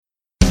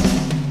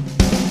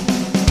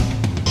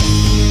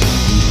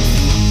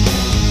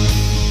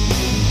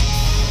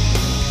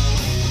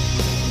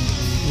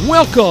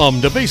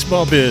Welcome to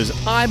Baseball Biz.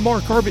 I'm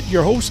Mark Harbit,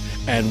 your host,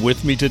 and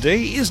with me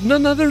today is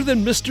none other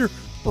than Mr.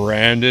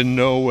 Brandon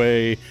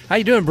Noe. How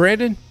you doing,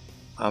 Brandon?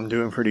 I'm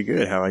doing pretty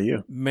good. How are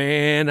you?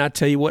 Man, I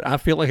tell you what, I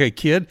feel like a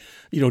kid,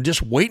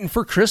 just waiting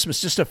for Christmas,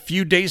 just a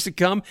few days to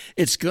come.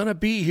 It's going to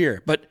be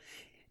here, but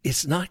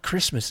it's not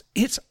Christmas.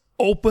 It's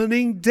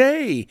opening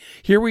day.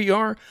 Here we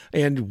are,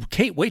 and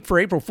can't wait for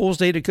April Fool's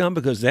Day to come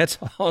because that's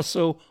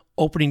also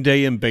opening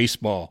day in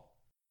baseball.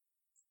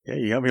 Yeah,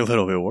 you got me a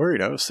little bit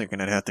worried. I was thinking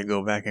I'd have to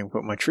go back and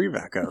put my tree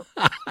back up.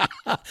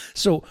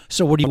 So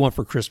what do you want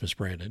for Christmas,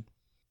 Brandon?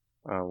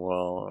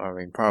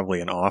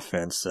 Probably an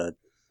offense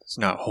that's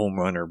not home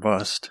run or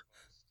bust.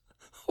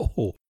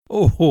 Yeah,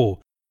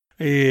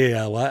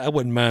 well, I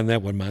wouldn't mind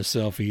that one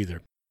myself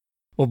either.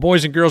 Well,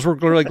 boys and girls, we're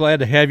really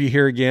glad to have you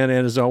here again.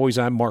 And as always,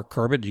 I'm Mark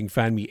Harbit. You can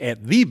find me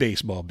at The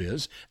Baseball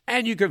Biz,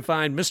 and you can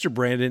find Mr.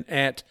 Brandon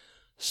at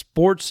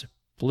Sports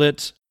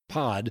Blitz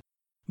Pod,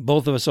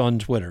 both of us on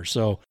Twitter.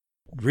 So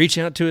reach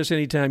out to us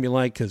anytime you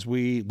like because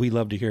we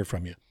love to hear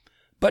from you.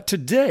 But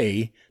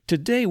today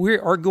we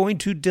are going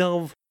to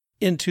delve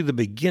into the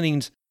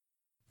beginnings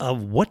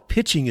of what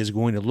pitching is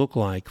going to look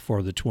like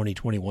for the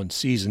 2021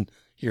 season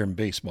here in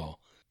baseball.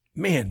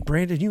 Man,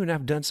 Brandon, you and I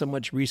have done so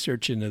much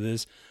research into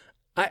this.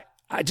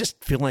 I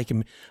just feel like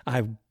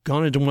I've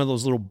gone into one of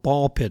those little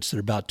ball pits that are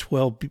about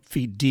 12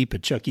 feet deep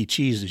at Chuck E.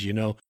 Cheese's,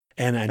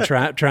 and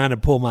I'm trying to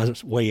pull my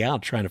way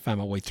out, trying to find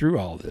my way through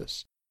all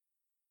this.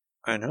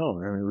 I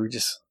know.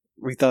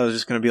 We thought it was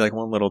just going to be like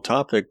one little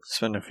topic,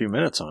 spend a few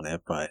minutes on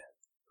it, but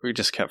we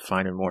just kept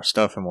finding more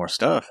stuff,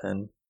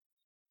 and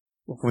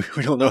we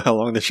don't know how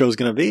long the show's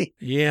going to be.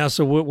 Yeah,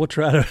 so we'll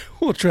try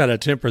to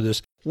temper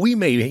this. We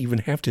may even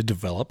have to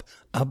develop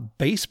a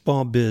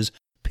Baseball Biz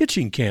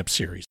pitching camp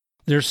series.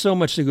 There's so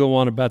much to go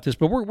on about this,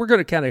 but we're going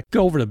to kind of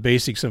go over the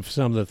basics of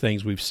some of the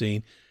things we've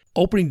seen.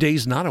 Opening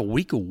day's not a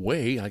week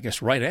away, I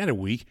guess right at a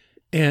week,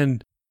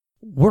 and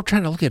we're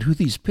trying to look at who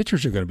these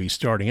pitchers are going to be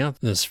starting out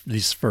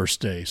these first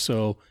days.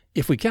 So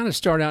if we kind of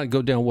start out and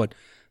go down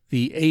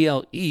the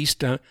AL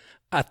East,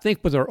 I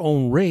think with our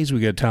own Rays,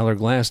 we got Tyler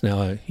Glass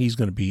now. He's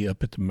going to be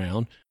up at the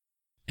mound.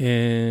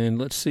 And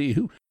let's see,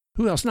 who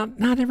else?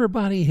 Not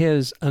everybody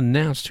has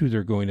announced who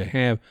they're going to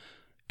have,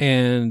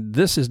 and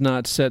this is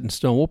not set in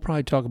stone. We'll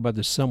probably talk about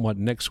this somewhat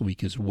next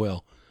week as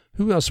well.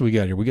 Who else we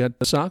got here? We got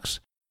the Sox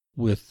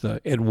with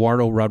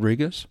Eduardo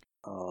Rodriguez.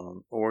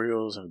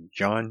 Orioles of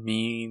John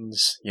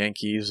Means.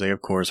 Yankees, they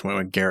of course went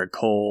with Garrett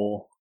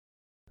Cole.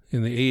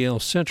 In the AL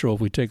Central,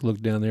 if we take a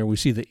look down there, we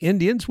see the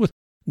Indians with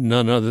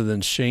none other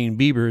than Shane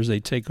Bieber as they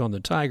take on the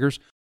Tigers.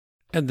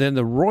 And then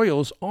the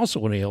Royals,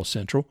 also in AL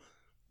Central,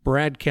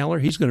 Brad Keller,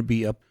 he's going to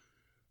be up.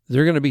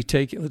 They're going to be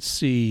taking,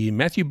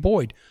 Matthew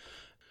Boyd.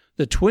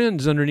 The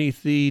Twins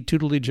underneath the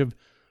tutelage of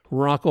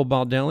Rocco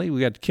Baldelli. We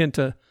got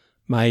Kenta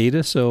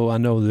Maeda, so I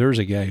know there's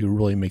a guy who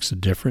really makes a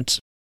difference.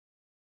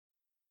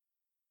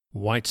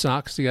 White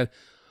Sox, they got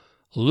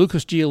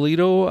Lucas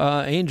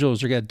Giolito.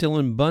 Angels, they got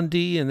Dylan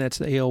Bundy, and that's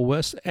the AL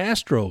West.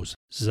 Astros,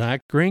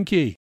 Zach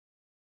Greinke.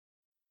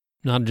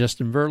 Not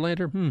Justin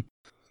Verlander.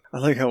 I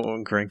like how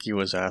when Greinke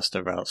was asked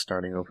about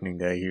starting opening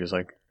day, he was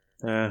like,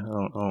 I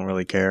don't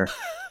really care.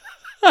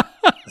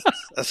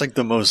 That's like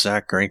the most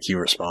Zach Greinke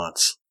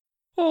response.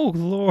 Oh,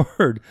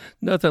 Lord.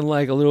 Nothing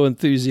like a little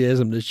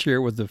enthusiasm to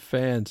share with the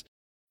fans.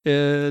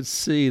 Let's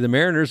see. The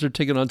Mariners are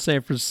taking on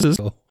San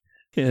Francisco.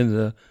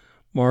 And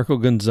Marco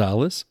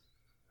Gonzalez.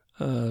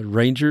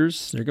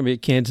 Rangers, they're going to be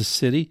at Kansas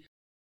City.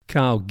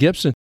 Kyle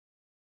Gibson.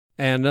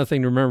 And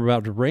nothing to remember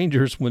about the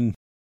Rangers when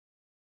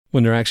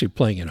they're actually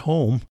playing at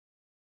home.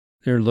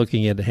 They're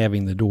looking at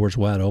having the doors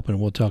wide open.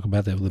 We'll talk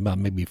about that with about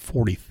maybe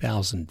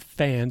 40,000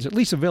 fans, at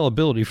least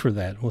availability for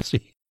that. We'll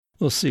see.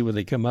 We'll see what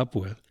they come up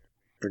with.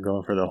 They're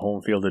going for the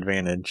home field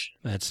advantage.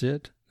 That's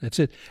it.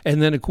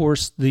 And then, of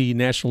course, the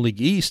National League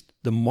East,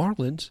 the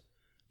Marlins,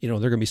 they're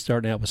going to be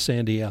starting out with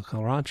Sandy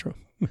Alcantara.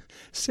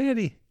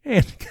 Sandy,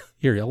 and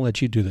here, I'll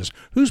let you do this.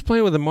 Who's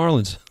playing with the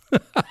Marlins?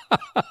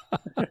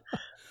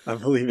 I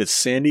believe it's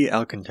Sandy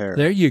Alcantara.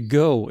 There you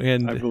go.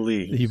 And I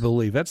believe. You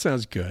believe. That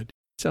sounds good.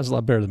 Sounds a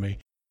lot better than me.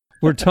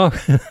 We're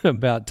talking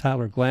about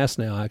Tyler Glass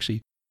now,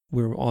 actually.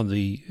 We're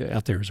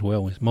out there as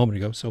well a moment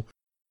ago. So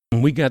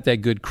we got that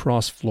good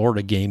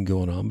cross-Florida game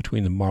going on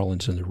between the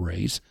Marlins and the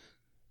Rays.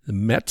 The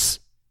Mets,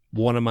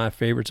 one of my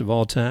favorites of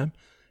all time.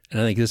 And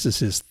I think this is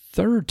his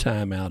third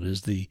time out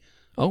as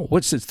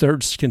what's his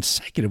third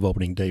consecutive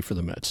opening day for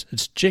the Mets?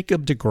 It's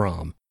Jacob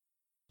deGrom.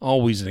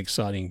 Always an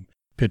exciting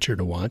pitcher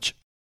to watch.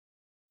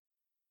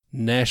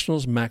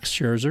 Nationals, Max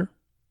Scherzer.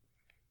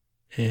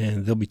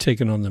 And they'll be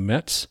taking on the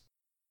Mets.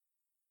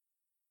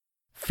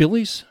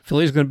 Phillies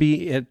going to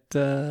be at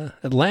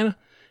Atlanta.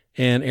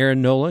 And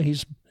Aaron Nola,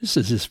 this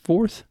is his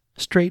fourth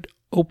straight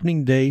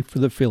opening day for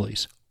the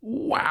Phillies.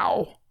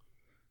 Wow.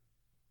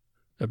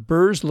 The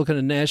Birds looking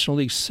at National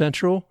League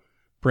Central.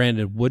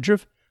 Brandon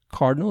Woodruff.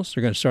 Cardinals,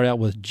 they're going to start out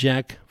with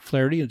Jack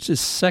Flaherty. It's his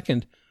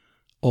second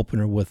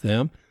opener with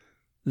them.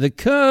 The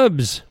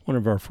Cubs, one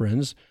of our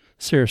friends,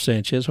 Sarah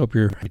Sanchez, hope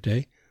you're having a great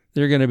day.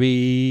 They're going to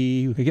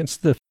be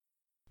against the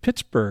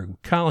Pittsburgh.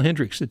 Kyle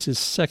Hendricks, it's his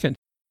second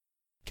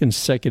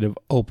consecutive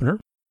opener.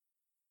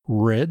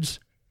 Reds.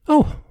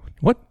 Oh,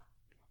 what?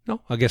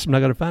 No, I guess I'm not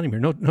going to find him here.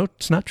 No,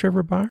 it's not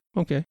Trevor Bauer.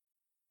 Okay.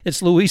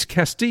 It's Luis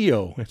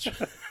Castillo.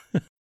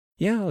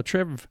 Yeah,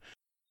 Trevor.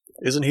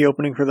 Isn't he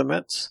opening for the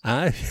Mets?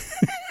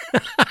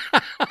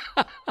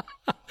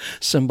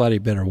 Somebody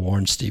better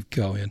warn Steve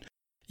Cohen.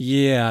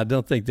 Yeah, I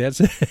don't think that's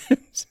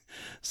it.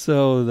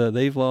 So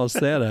they've lost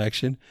that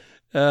action.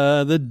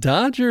 The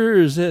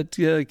Dodgers at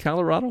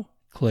Colorado,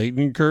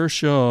 Clayton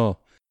Kershaw.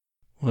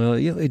 Well,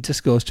 it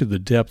just goes to the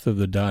depth of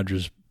the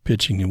Dodgers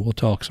pitching, and we'll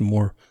talk some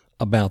more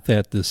about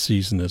that this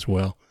season as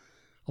well.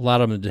 A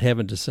lot of them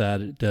haven't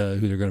decided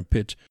who they're going to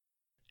pitch.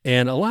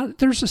 And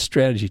there's a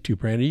strategy too,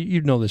 Brandon.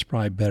 You know this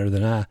probably better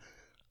than I.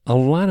 A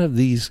lot of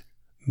these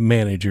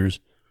managers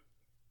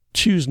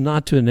choose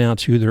not to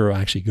announce who they're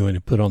actually going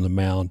to put on the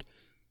mound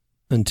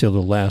until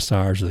the last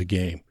hours of the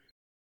game.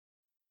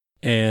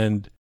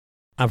 And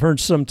I've heard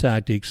some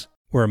tactics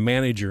where a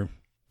manager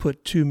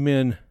put two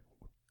men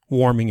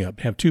warming up,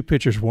 have two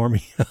pitchers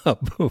warming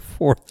up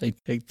before they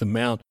take the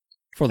mound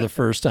for the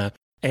first time.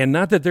 And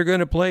not that they're going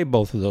to play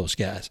both of those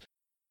guys,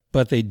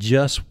 but they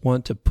just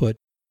want to put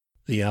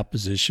the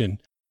opposition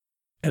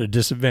at a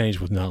disadvantage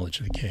with knowledge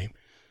of the game.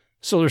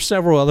 So there's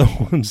several other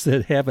ones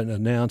that haven't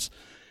announced,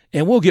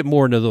 and we'll get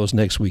more into those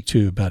next week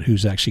too about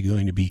who's actually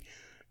going to be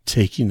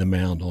taking the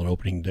mound on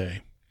opening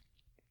day.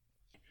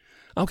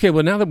 Okay,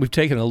 well, now that we've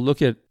taken a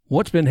look at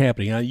what's been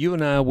happening, you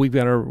and I, we've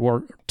got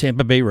our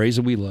Tampa Bay Rays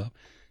that we love,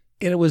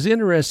 and it was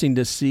interesting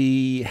to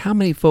see how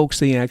many folks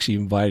they actually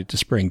invited to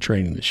spring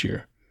training this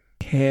year.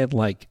 Had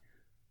like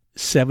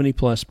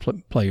 70-plus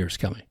players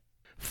coming.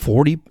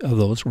 40 of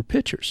those were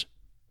pitchers.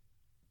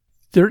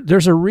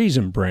 There's a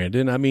reason,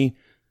 Brandon. I mean,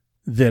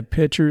 that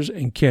pitchers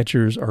and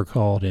catchers are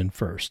called in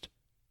first.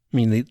 I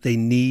mean, they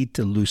need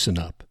to loosen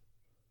up.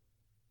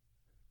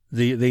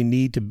 They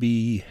need to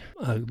be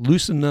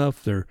loose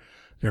enough. Their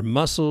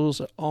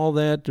muscles, all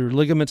that, their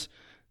ligaments,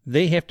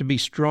 they have to be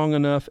strong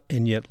enough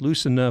and yet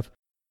loose enough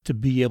to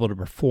be able to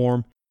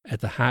perform at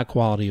the high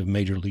quality of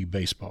Major League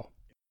Baseball.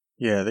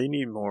 Yeah, they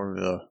need more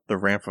of the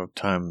ramp-up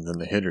time than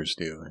the hitters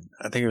do. And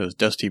I think it was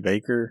Dusty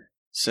Baker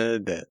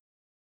said that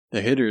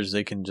the hitters,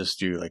 they can just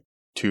do like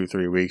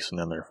 2-3 weeks and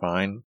then they're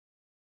fine.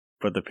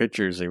 But the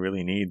pitchers, they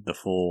really need the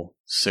full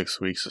 6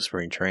 weeks of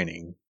spring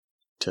training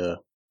to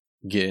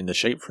get into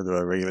shape for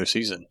the regular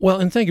season.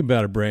 Well, and think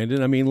about it,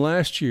 Brandon. I mean,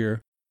 last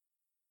year,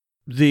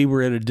 they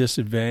were at a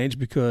disadvantage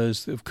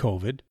because of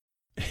COVID,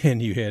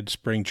 and you had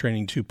spring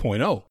training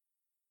 2.0.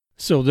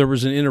 So there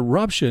was an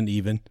interruption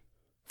even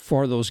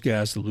for those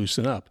guys to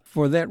loosen up.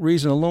 For that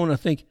reason alone, I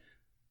think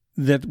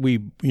that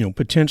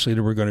potentially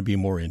there were going to be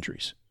more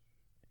injuries.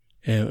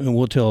 And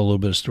we'll tell a little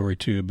bit of story,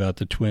 too, about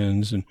the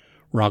Twins and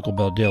Rocco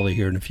Baldelli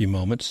here in a few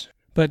moments.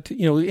 But,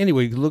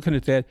 anyway, looking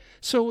at that,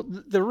 so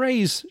the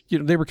Rays,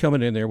 they were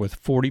coming in there with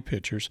 40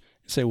 pitchers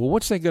and say, well,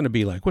 what's that going to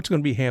be like? What's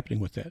going to be happening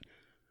with that?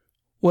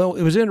 Well,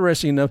 it was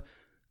interesting enough.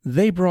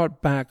 They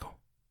brought back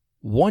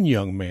one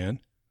young man,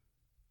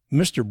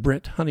 Mr.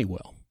 Brent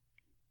Honeywell.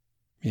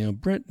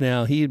 Brent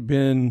now, he had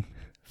been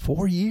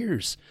 4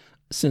 years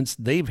since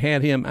they've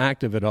had him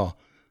active at all.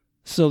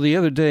 So the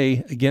other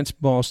day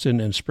against Boston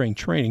in spring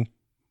training,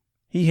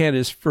 he had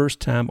his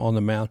first time on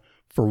the mound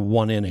for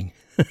 1 inning.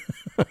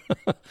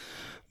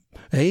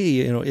 Hey,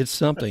 it's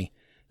something.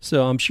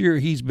 So I'm sure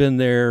he's been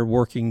there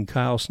working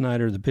Kyle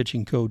Snyder, the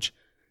pitching coach,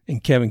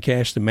 and Kevin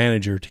Cash, the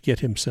manager, to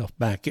get himself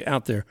back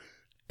out there,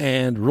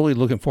 and really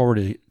looking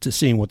forward to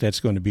seeing what that's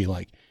going to be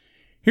like.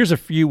 Here's a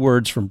few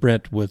words from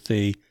Brent with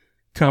the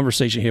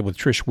conversation he had with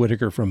Trish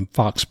Whitaker from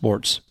Fox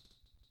Sports.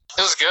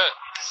 It was good.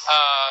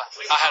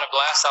 I had a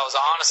blast. I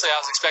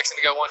was expecting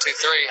to go 1, 2,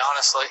 3,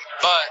 honestly,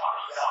 but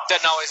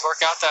didn't always work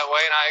out that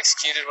way, and I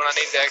executed when I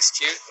needed to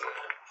execute.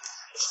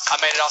 I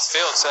made it off the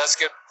field, so that's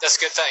good. That's a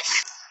good thing.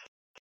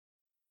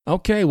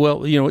 Okay,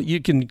 well,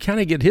 you can kind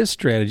of get his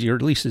strategy, or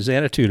at least his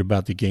attitude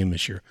about the game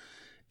this year.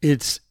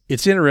 It's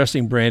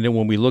interesting, Brandon,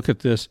 when we look at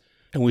this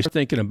and we start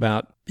thinking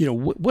about,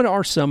 what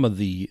are some of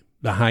the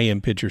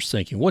high-end pitchers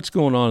thinking? What's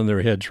going on in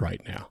their heads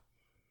right now?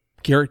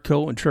 Garrett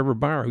Cole and Trevor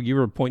Bauer, you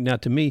were pointing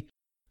out to me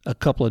a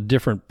couple of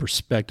different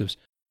perspectives.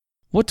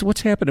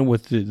 What's happening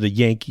with the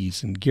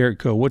Yankees and Garrett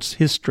Cole? What's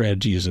his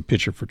strategy as a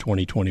pitcher for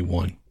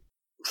 2021?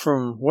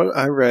 From what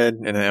I read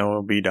in an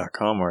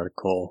MLB.com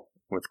article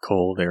with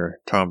Cole, they were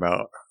talking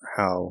about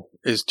how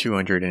is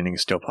 200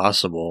 innings still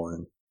possible,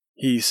 and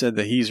he said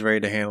that he's ready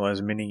to handle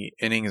as many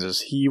innings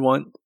as he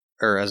wants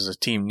or as the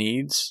team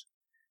needs.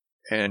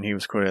 And he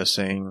was quoted as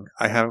saying,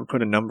 "I haven't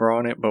put a number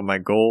on it, but my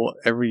goal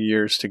every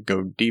year is to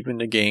go deep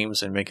into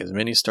games and make as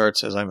many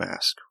starts as I'm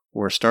asked.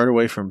 We're a start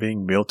away from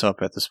being built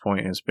up at this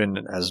point, and it's been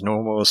as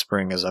normal a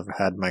spring as I've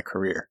had in my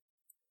career."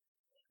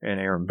 And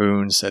Aaron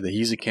Boone said that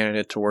he's a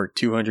candidate to work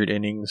 200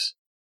 innings,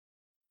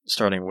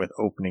 starting with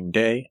opening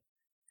day.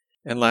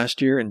 And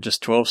last year, in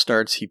just 12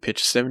 starts, he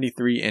pitched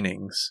 73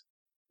 innings.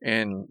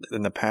 And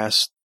in the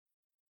past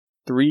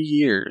 3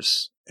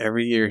 years,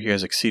 every year he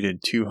has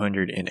exceeded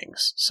 200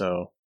 innings.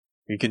 So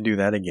he can do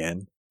that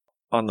again.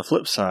 On the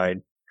flip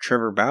side,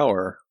 Trevor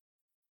Bauer,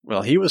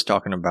 well, he was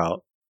talking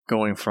about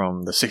going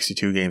from the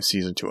 62-game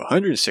season to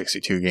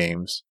 162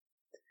 games,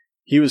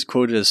 he was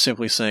quoted as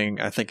simply saying,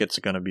 I think it's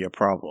going to be a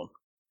problem.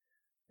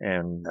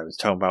 And I was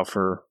talking about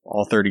for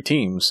all 30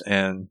 teams.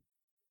 And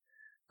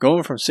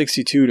going from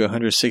 62 to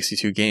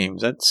 162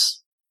 games,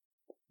 that's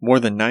more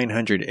than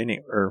 900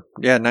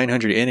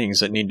 innings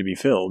that need to be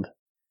filled.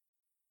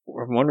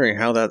 I'm wondering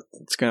how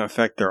that's going to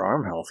affect their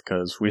arm health,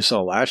 because we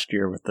saw last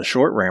year with the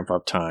short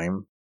ramp-up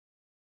time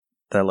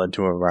that led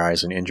to a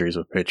rise in injuries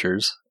with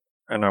pitchers.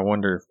 And I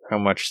wonder how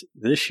much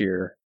this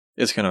year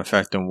it's going to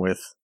affect them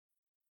with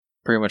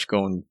pretty much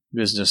going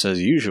business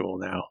as usual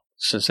now,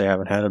 since they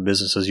haven't had a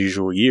business as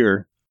usual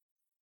year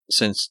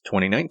since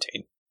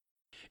 2019.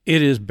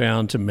 It is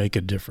bound to make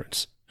a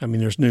difference. I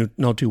mean, there's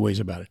no two ways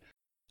about it.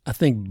 I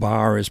think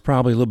Bauer is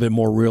probably a little bit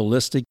more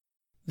realistic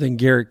than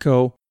Garrett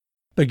Coe.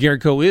 But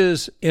Garrett Coe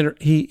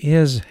he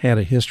has had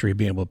a history of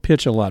being able to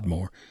pitch a lot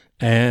more.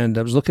 And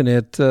I was looking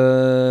at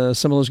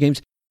some of those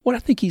games. I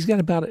think he's got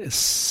about a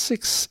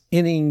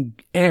 6-inning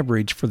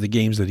average for the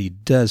games that he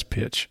does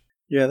pitch.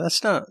 Yeah,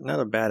 that's not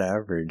a bad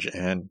average.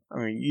 And I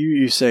mean,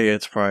 you say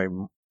it's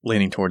probably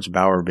leaning towards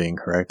Bauer being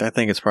correct. I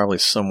think it's probably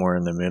somewhere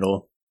in the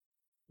middle.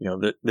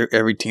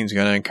 Every team's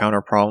going to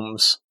encounter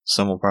problems.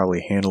 Some will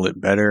probably handle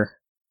it better.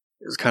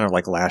 It's kind of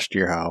like last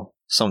year how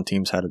some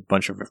teams had a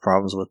bunch of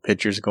problems with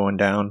pitchers going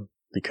down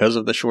because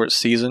of the short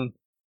season.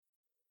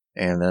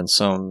 And then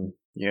some,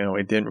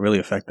 it didn't really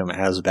affect them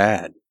as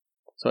bad.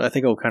 So I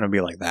think it'll kind of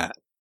be like that.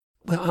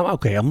 Well,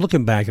 okay, I'm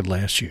looking back at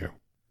last year,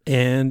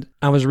 and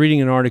I was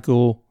reading an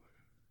article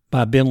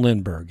by Ben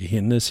Lindbergh.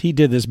 He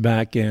did this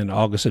back in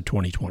August of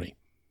 2020.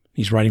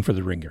 He's writing for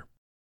The Ringer.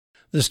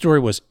 The story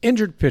was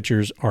Injured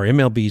Pitchers Are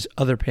MLB's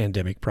Other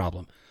Pandemic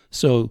Problem.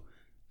 So,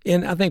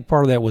 and I think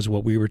part of that was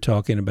what we were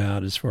talking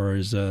about as far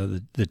as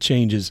the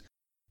changes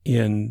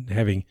in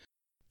having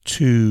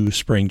 2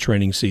 spring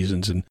training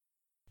seasons and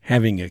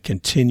having a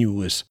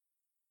continuous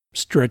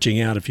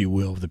stretching out, if you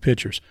will, of the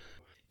pitchers.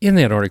 In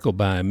that article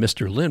by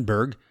Mr.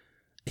 Lindbergh,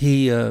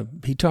 he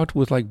talked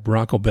with like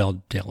Bronco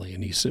Baldelli,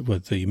 and he said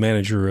with the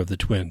manager of the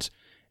Twins,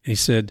 and he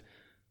said,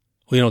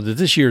 well, that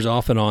this year's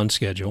off and on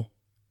schedule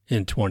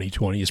in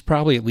 2020 is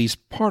probably at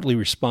least partly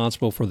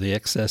responsible for the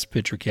excess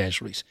pitcher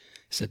casualties.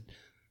 He said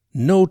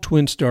no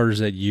Twin starters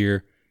that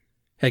year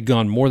had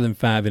gone more than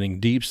 5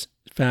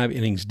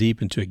 innings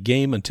deep into a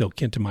game until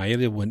Kenta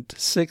Maeda went to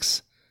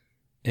 6,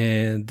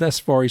 and thus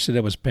far he said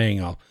that was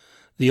paying off.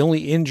 The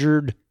only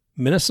injured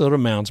Minnesota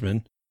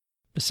moundsman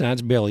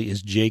besides Belly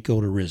is Jake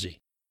Odorizzi,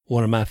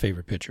 one of my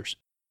favorite pitchers.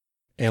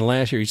 And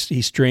last year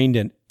he strained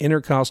an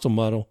intercostal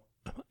muscle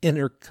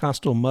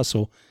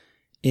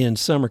in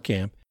summer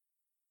camp,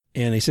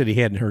 and they said he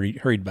hadn't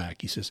hurried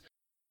back. He says,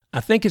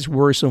 I think it's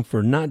worrisome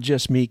for not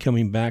just me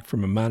coming back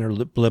from a minor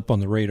blip on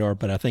the radar,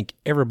 but I think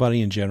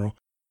everybody in general,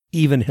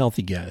 even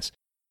healthy guys.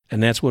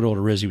 And that's what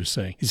Odorizzi was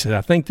saying. He said,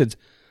 I think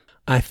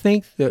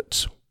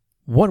that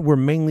what we're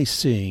mainly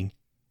seeing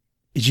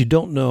is you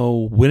don't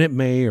know when it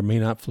may or may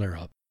not flare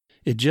up.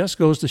 It just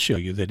goes to show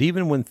you that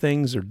even when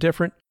things are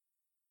different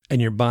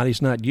and your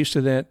body's not used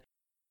to that,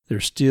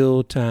 there's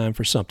still time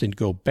for something to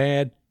go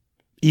bad,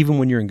 even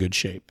when you're in good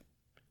shape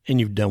and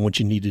you've done what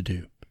you need to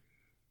do.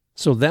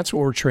 So that's what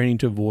we're training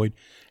to avoid,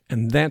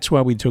 and that's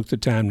why we took the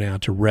time now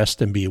to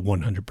rest and be at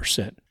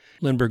 100%.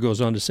 Lindbergh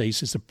goes on to say, he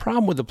says, the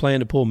problem with the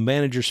plan to pull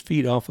managers'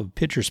 feet off of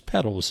pitchers'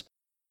 pedals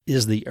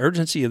is the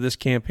urgency of this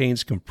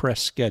campaign's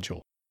compressed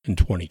schedule in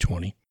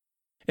 2020.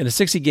 In a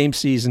 60-game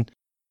season,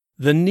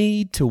 the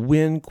need to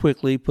win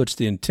quickly puts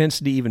the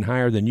intensity even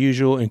higher than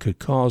usual and could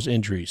cause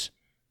injuries.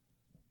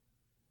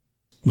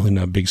 Really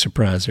not a big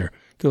surprise there.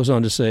 Goes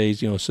on to say,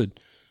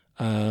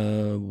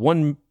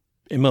 one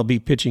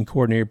MLB pitching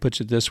coordinator puts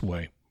it this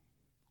way,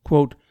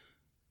 quote,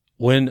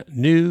 when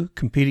new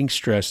competing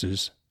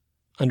stresses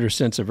under a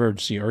sense of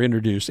urgency are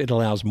introduced, it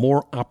allows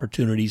more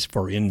opportunities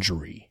for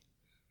injury.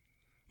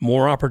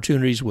 More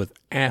opportunities with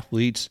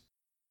athletes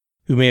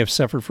who may have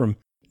suffered from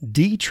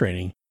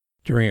detraining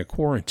during a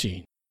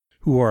quarantine,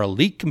 who are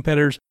elite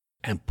competitors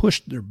and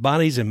push their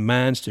bodies and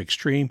minds to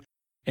extreme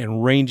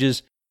and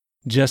ranges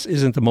just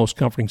isn't the most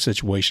comforting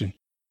situation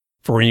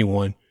for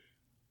anyone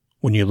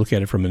when you look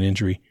at it from an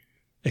injury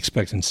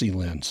expectancy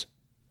lens.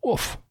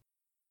 Woof.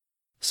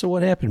 So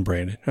what happened,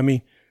 Brandon? I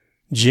mean,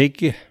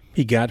 Jake,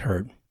 he got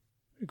hurt.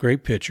 A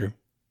great pitcher.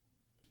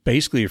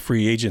 Basically a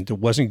free agent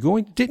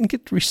that didn't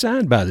get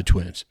re-signed by the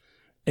Twins.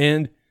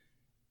 And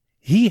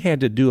he had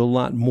to do a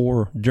lot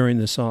more during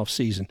this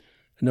offseason.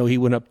 I know he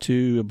went up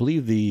to, I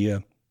believe,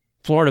 the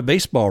Florida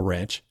Baseball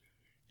Ranch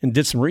and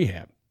did some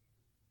rehab.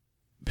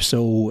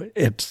 So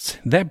at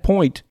that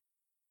point,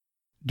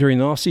 during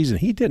the offseason,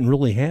 he didn't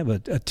really have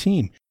a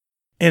team.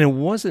 And it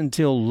wasn't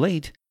until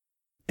late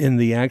in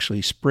the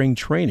actually spring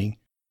training,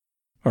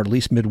 or at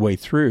least midway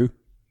through,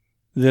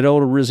 that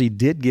Odorizzi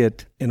did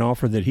get an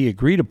offer that he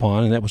agreed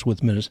upon, and that was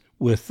with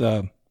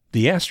the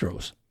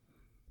Astros.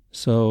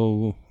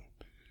 So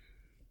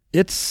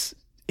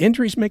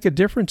injuries make a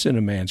difference in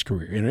a man's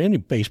career, in any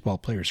baseball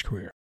player's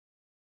career.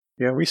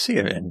 Yeah, we see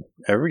it in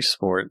every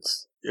sport.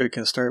 It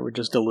can start with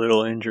just a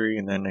little injury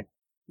and then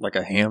like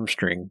a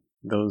hamstring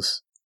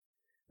Those,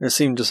 it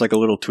seems just like a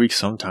little tweak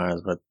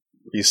sometimes, but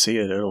you see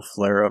it, it'll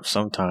flare up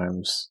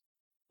sometimes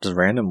just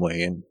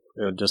randomly, and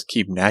it'll just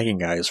keep nagging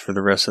guys for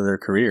the rest of their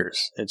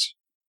careers. It's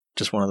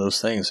just one of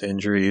those things.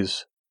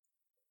 Injuries,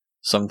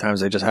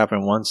 sometimes they just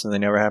happen once and they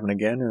never happen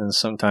again, and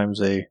sometimes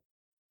they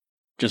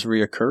just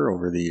reoccur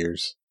over the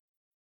years.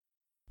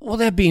 Well,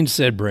 that being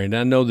said,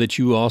 Brandon, I know that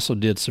you also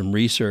did some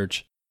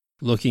research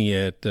looking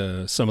at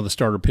some of the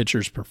starter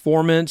pitchers'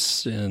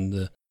 performance and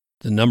the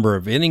number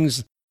of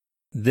innings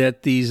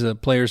that these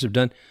players have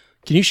done.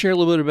 Can you share a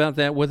little bit about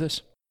that with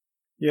us?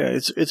 Yeah,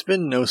 it's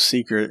been no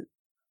secret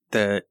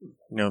that,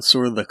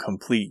 sort of the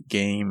complete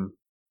game,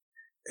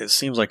 it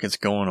seems like it's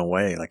going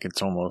away. Like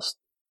it's almost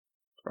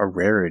a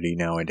rarity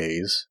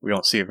nowadays. We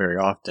don't see it very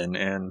often.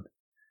 And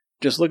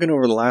just looking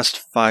over the last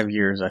 5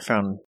 years, I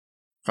found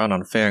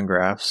on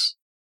Fangraphs,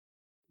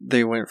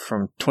 they went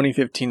from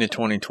 2015 to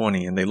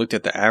 2020, and they looked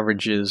at the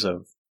averages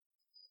of,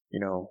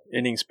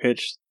 innings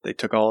pitched. They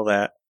took all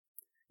that.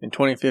 In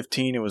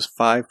 2015, it was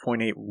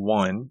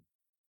 5.81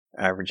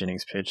 average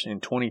innings pitched. In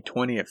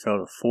 2020, it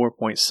fell to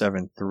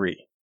 4.73.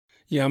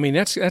 Yeah, I mean,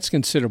 that's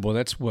considerable.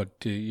 That's what,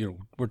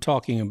 we're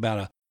talking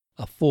about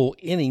a full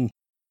inning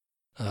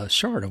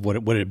short of what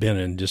it would have been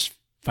in just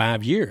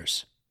 5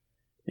 years.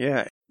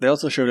 Yeah, they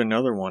also showed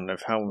another one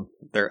of how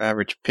their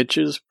average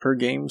pitches per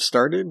game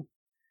started.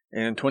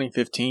 And in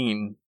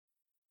 2015,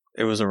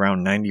 it was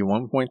around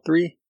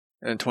 91.3,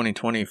 and in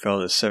 2020 it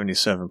fell to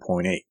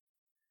 77.8.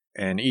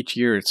 And each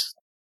year it's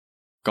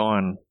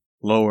gone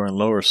lower and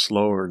lower,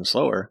 slower and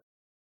slower.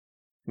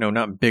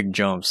 Not big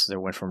jumps.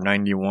 It went from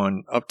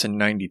 91 up to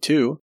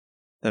 92,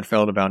 then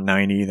fell to about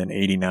 90, then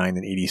 89,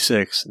 then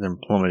 86, then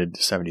plummeted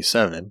to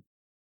 77.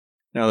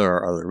 Now there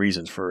are other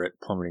reasons for it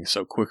plummeting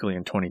so quickly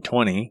in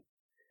 2020,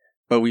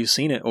 but we've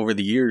seen it over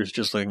the years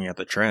just looking at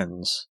the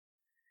trends.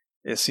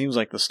 It seems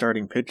like the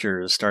starting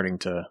pitcher is starting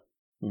to,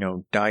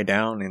 die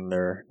down in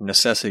their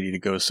necessity to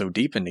go so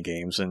deep into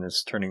games, and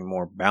it's turning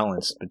more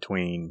balanced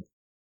between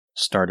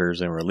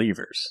starters and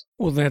relievers.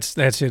 Well, that's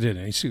it, isn't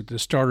it? You see, the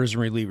starters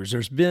and relievers.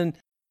 There's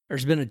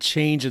been a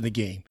change in the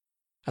game.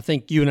 I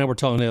think you and I were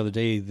talking the other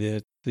day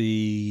that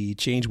the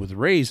change with the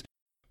Rays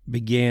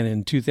began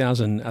in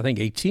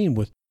 2018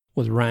 with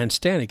Ryan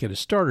Stanek at a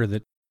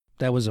starter.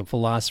 That was a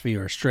philosophy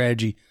or a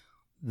strategy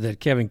that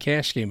Kevin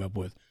Cash came up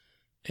with.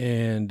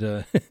 And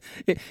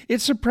it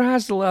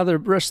surprised a lot of the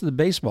rest of the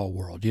baseball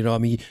world. You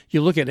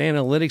look at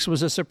analytics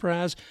was a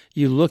surprise.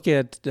 You look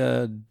at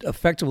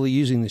effectively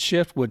using the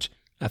shift, which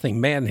I think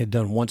Madden had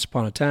done once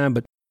upon a time,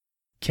 but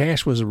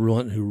Cash was the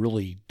one who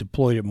really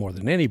deployed it more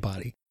than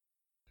anybody.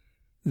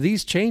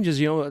 These changes,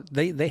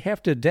 they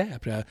have to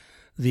adapt.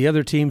 The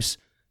other teams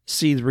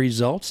see the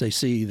results. They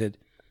see that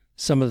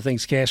some of the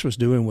things Cash was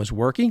doing was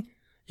working.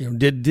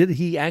 Did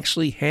he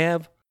actually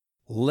have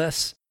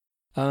less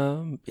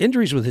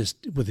injuries with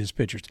his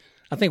pitchers?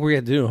 I think we're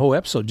going to do a whole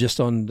episode just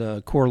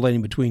on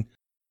correlating between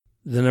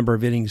the number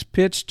of innings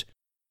pitched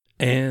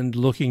and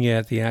looking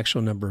at the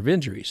actual number of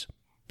injuries.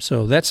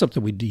 So that's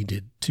something we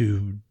needed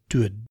to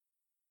do a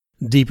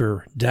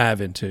deeper dive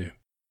into.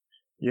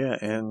 Yeah,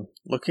 and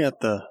looking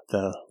at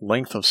the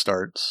length of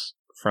starts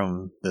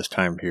from this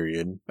time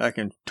period, back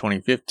in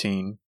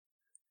 2015,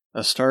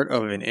 a start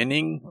of an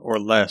inning or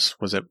less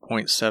was at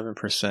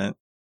 0.7%,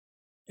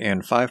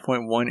 and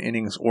 5.1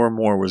 innings or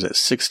more was at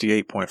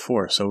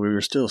 68.4%. So we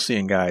were still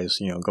seeing guys,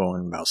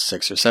 going about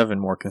 6 or 7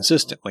 more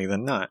consistently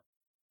than not.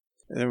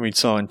 And then we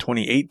saw in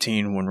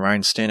 2018 when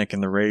Ryan Stanek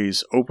and the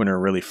Rays opener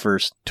really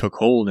first took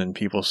hold and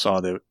people saw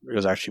that it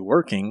was actually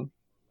working,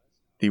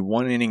 the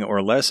 1 inning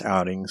or less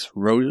outings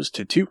rose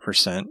to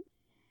 2%,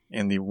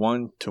 and the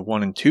 1 to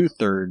 1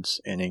 2/3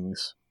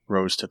 innings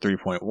rose to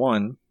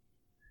 3.1%,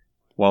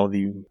 while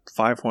the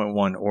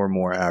 5.1 or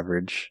more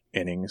average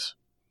innings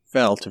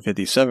fell to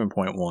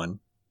 57.1%.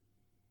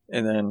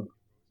 And then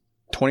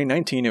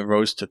 2019 it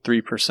rose to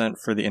 3%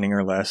 for the inning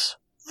or less,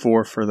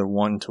 4% for the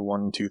 1 to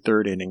 1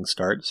 2/3 inning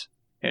starts,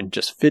 and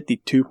just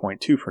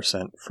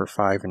 52.2% for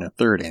 5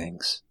 1/3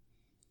 innings.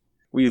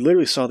 We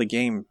literally saw the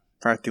game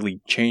practically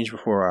change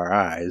before our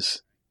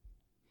eyes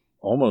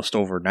almost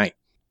overnight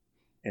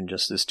in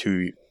just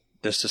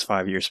this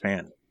 5 year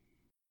span.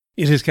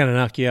 It just kind of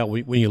knock you out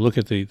when you look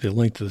at the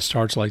length of the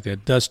starts like that.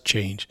 It does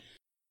change.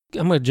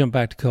 I'm going to jump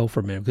back to Cole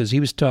for a minute because he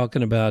was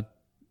talking about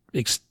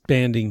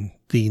expanding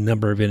the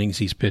number of innings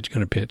he's going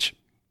to pitch.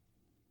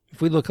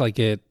 If we look like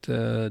at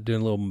doing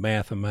a little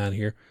math of mine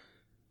here,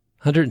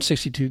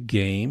 162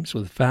 games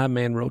with a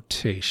 5-man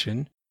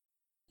rotation,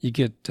 you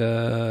get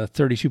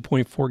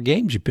 32.4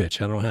 games you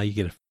pitch. I don't know how you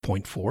get a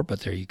 0.4,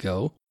 but there you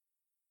go.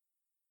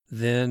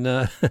 Then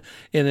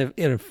in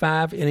a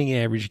 5-inning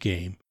average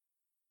game,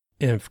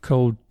 and if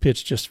Cole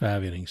pitched just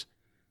 5 innings,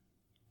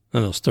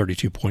 on those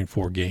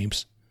 32.4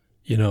 games,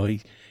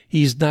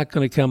 he's not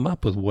going to come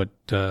up with what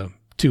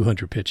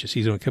 200 pitches.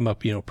 He's going to come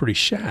up, pretty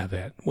shy of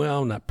that.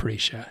 Well, not pretty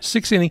shy.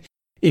 6 inning.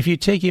 If you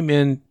take him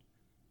in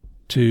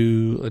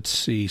to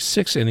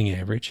 6-inning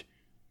average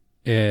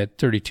at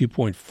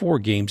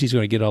 32.4 games, he's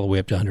going to get all the way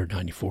up to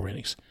 194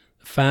 innings.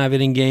 The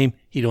 5-inning game,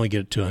 he'd only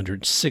get it to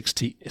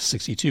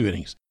 162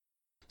 innings.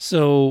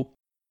 So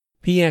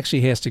he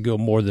actually has to go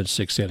more than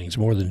 6 innings,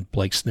 more than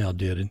Blake Snell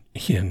did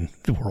in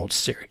the World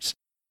Series.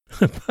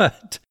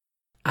 But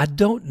I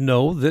don't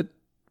know that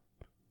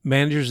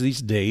managers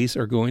these days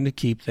are going to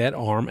keep that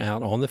arm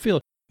out on the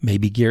field.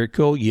 Maybe Garrett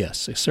Cole,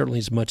 yes, certainly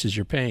as much as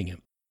you're paying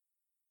him.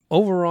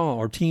 Overall,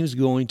 our team's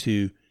going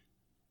to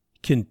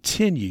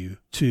continue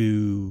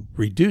to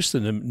reduce the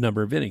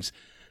number of innings.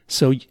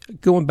 So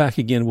going back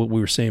again, what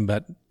we were saying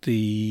about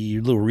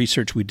the little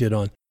research we did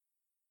on,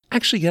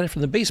 actually got it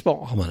from the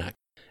Baseball Almanac,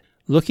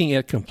 looking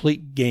at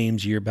complete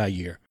games year by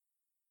year.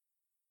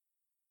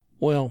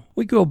 Well,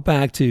 we go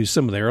back to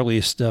some of the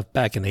earliest stuff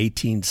back in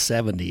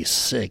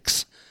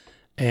 1876,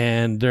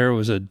 and there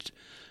was a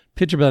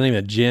pitcher by the name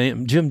of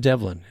Jim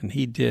Devlin, and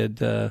he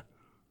did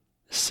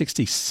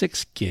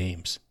 66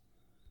 games.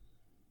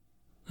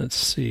 Let's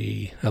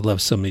see. I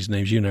love some of these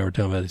names. You and I were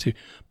talking about it too.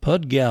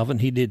 Pud Galvin,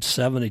 he did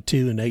 72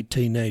 in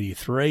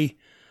 1883.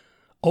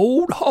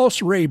 Old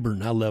Hoss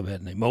Rayburn, I love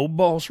that name. Old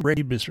Boss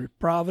Rayburn is from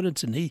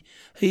Providence, and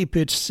he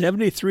pitched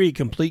 73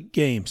 complete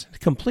games. A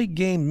complete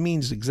game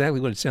means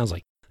exactly what it sounds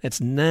like. That's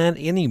 9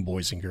 innings,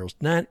 boys and girls.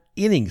 9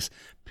 innings.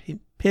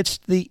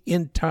 Pitched the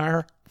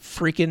entire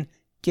freaking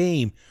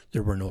game.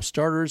 There were no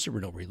starters. There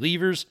were no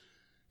relievers.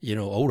 You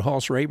know, Old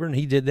Hoss Rayburn,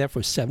 he did that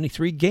for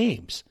 73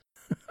 games.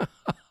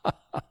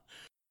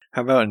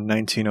 How about in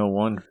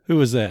 1901? Who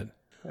was that?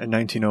 In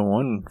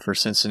 1901 for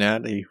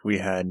Cincinnati, we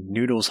had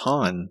Noodles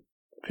Hahn,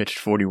 pitched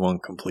 41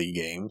 complete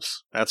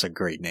games. That's a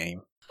great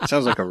name.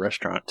 Sounds like a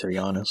restaurant, to be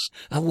honest.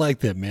 I like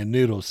that, man.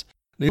 Noodles,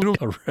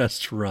 a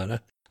restaurant.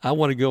 I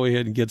want to go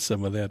ahead and get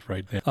some of that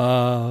right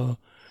now.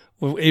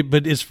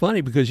 But it's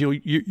funny because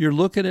you're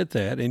looking at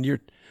that, and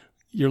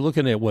you're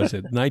looking at, what is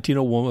it,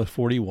 1901 with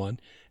 41,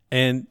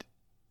 and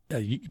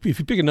if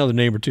you pick another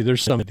name or two,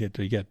 there's some that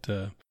you get.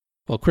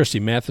 Christy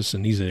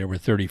Matheson, he's there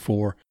with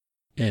 34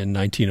 in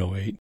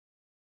 1908.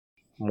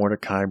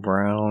 Mordecai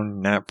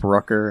Brown, Nat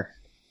Brucker.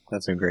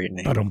 That's a great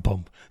name.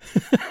 Ba-dum-bum.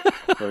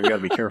 Well, you got to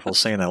be careful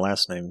saying that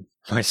last name.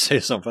 I might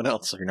say something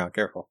else if you're not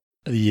careful.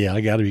 Yeah,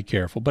 I got to be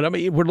careful. But I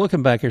mean, we're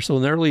looking back here. So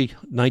in the early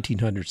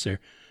 1900s, there,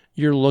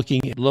 you're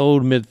looking at low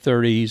to mid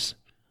 30s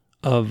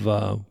of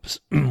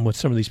what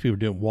some of these people are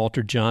doing.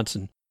 Walter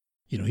Johnson,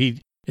 you know,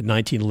 in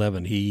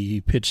 1911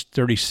 he pitched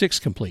 36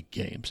 complete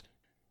games.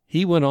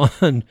 He went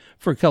on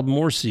for a couple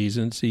more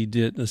seasons. He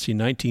did,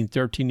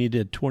 1913 he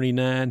did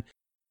 29,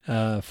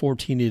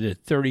 14 he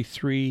did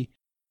 33.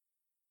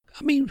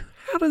 I mean,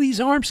 how do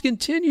these arms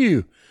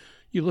continue?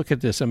 You look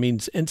at this, I mean,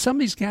 and some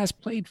of these guys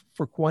played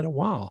for quite a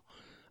while.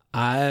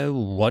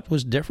 What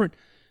was different?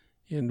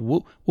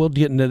 And we'll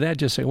get into that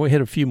just a second. We'll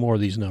hit a few more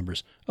of these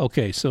numbers.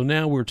 Okay, so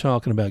now we're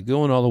talking about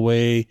going all the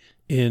way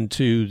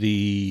into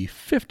the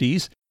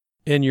 50s,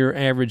 and you're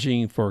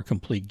averaging for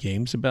complete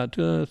games about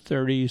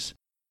 30s.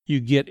 You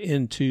get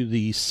into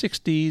the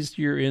 60s,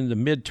 you're in the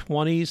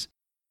mid-20s.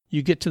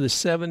 You get to the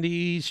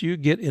 70s, you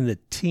get in the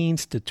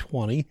teens to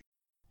 20.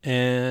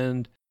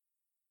 And,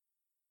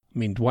 I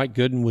mean, Dwight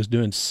Gooden was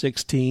doing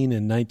 16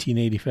 in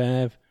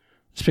 1985.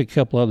 Let's pick a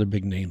couple other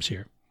big names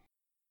here.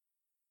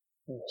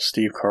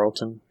 Steve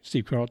Carlton.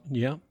 Steve Carlton,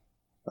 yeah.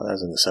 Oh, that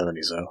was in the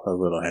 70s, though. A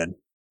little ahead.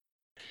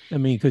 I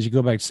mean, because you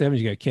go back to the 70s,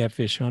 you got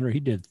Catfish Hunter. He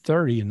did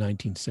 30 in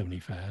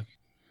 1975.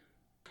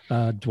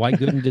 Dwight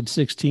Gooden did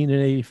 16 in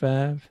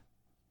 85.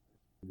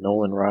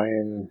 Nolan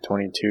Ryan,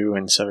 22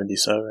 and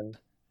 77.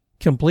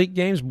 Complete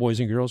games,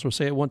 boys and girls. We'll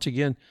say it once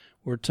again.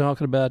 We're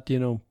talking about,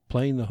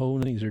 playing the whole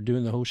innings or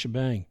doing the whole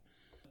shebang.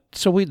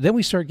 So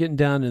we start getting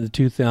down in the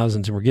 2000s,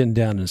 and we're getting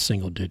down in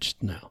single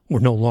digits now. We're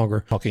no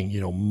longer talking,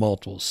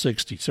 multiple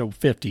 60s, so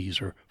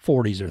 50s or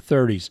 40s or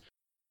 30s,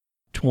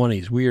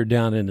 20s. We are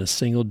down in the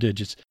single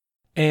digits.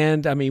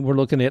 And, I mean, we're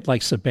looking at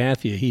like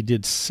Sabathia. He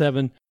did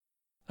 7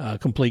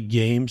 complete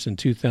games in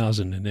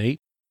 2008.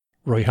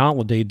 Roy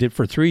Halladay did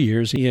for 3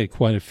 years. He had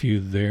quite a few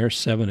there,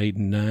 7, 8,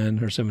 and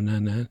 9, or 7,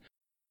 9, 9.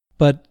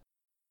 But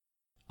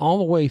all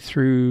the way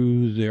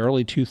through the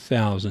early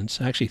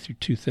 2000s, actually through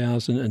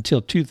 2000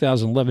 until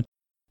 2011,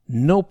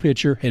 no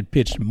pitcher had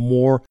pitched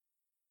more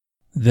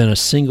than a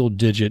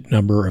single-digit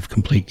number of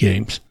complete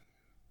games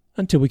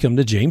until we come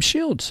to James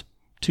Shields,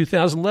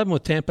 2011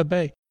 with Tampa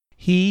Bay.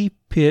 He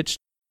pitched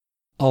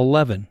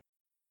 11,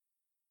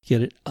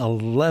 get it,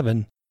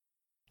 11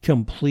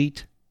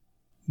 complete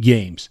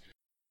games.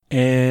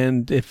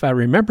 And if I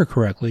remember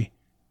correctly,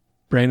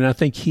 Brandon, I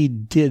think he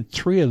did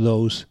 3 of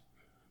those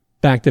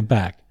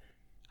back-to-back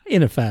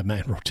in a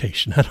 5-man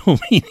rotation. I don't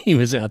mean he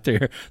was out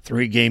there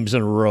 3 games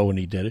in a row and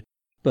he did it.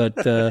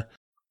 But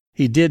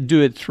he did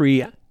do it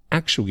 3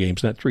 actual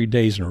games, not 3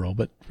 days in a row,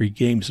 but 3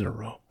 games in a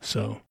row.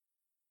 So,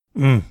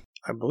 I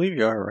believe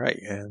you are right,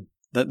 and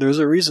there's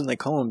a reason they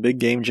call him Big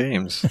Game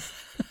James.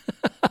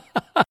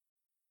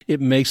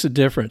 It makes a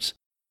difference.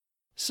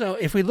 So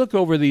if we look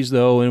over these,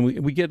 though, and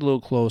we get a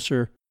little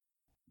closer,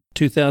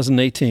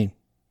 2018.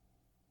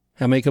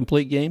 How many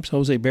complete games?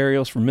 Jose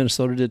Barrios from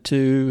Minnesota did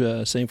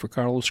 2. Same for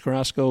Carlos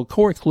Carrasco,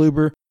 Corey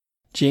Kluber,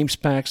 James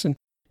Paxton.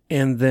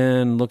 And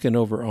then looking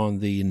over on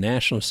the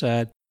national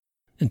side,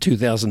 in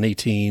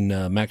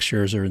 2018, Max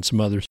Scherzer and some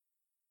others,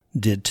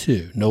 did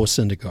 2. Noah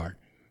Syndergaard.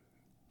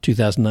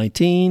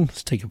 2019,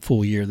 let's take a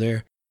full year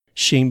there.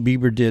 Shane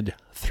Bieber did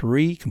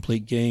 3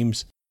 complete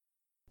games.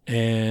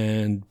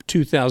 And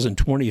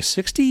 2020,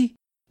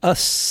 a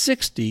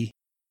 60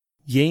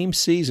 game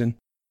season.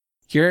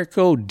 Gerrit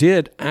Cole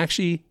did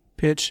actually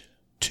pitch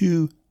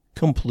 2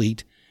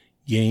 complete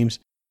games.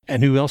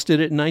 And who else did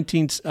it in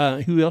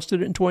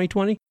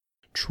 2020?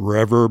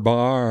 Trevor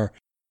Bauer,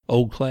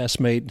 old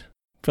classmate,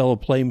 fellow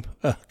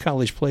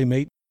college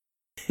playmate.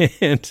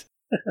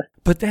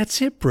 But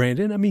that's it,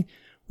 Brandon. I mean,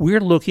 we're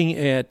looking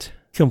at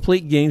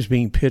complete games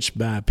being pitched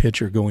by a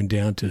pitcher going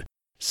down to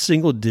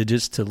single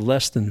digits to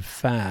less than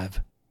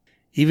 5.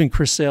 Even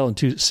Chris Sale in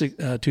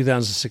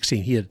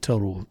 2016, he had a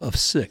total of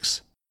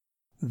 6.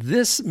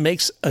 This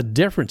makes a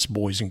difference,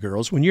 boys and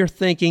girls, when you're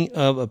thinking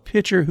of a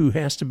pitcher who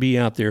has to be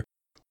out there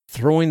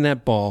throwing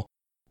that ball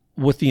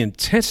with the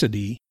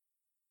intensity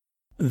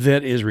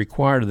that is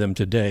required of them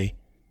today.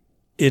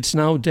 It's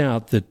no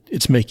doubt that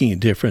it's making a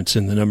difference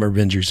in the number of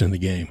injuries in the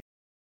game.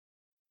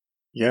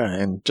 Yeah,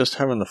 and just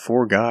having the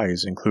 4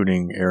 guys,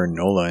 including Aaron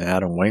Nola and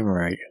Adam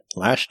Wainwright,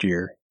 last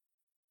year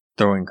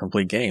throwing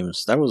complete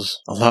games, that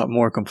was a lot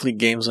more complete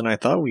games than I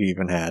thought we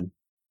even had.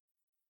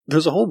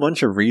 There's a whole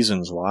bunch of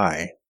reasons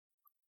why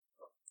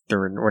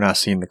we're not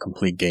seeing the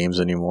complete games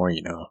anymore,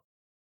 you know.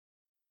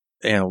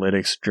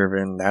 Analytics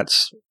driven,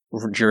 that's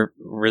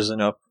risen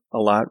up a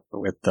lot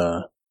with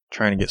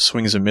trying to get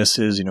swings and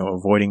misses, you know,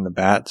 avoiding the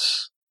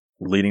bats,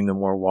 leading to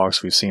more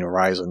walks. We've seen a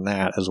rise in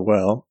that as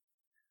well.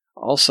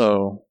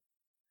 Also,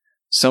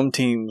 some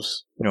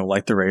teams, you know,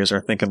 like the Rays, are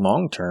thinking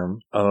long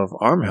term of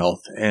arm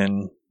health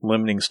and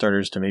limiting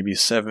starters to maybe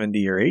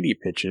 70 or 80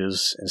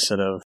 pitches instead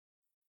of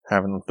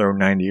having them throw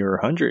 90 or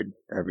 100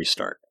 every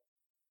start.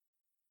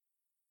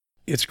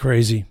 It's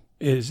crazy.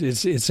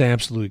 It's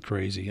absolutely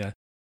crazy.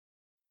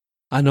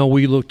 I know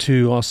we looked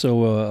to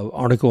also an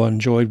article I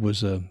enjoyed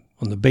was on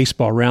the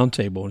Baseball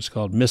Roundtable. It's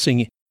called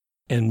Missing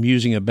and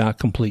Musing About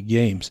Complete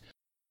Games.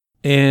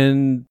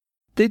 And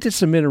they did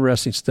some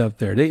interesting stuff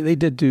there. They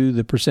did do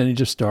the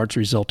percentage of starts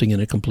resulting in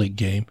a complete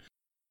game,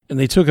 and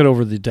they took it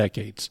over the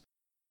decades.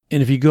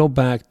 And if you go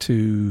back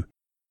to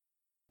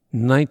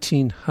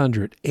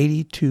 1900,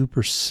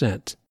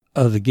 82%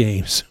 of the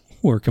games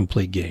were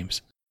complete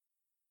games.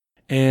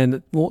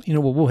 And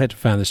we'll have to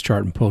find this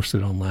chart and post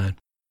it online.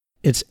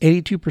 It's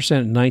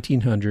 82% in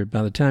 1900.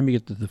 By the time you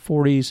get to the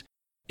 40s,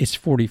 it's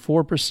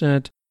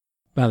 44%.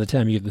 By the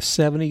time you get to the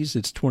 70s,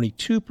 it's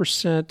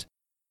 22%.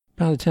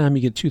 By the time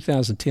you get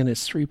 2010,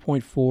 it's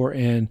 3.4%.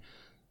 And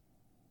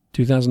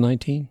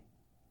 2019,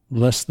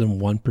 less than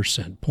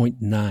 1%,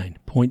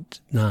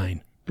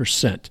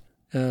 0.9%.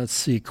 Let's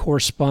see,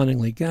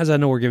 correspondingly. Guys, I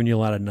know we're giving you a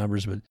lot of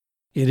numbers, but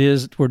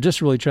we're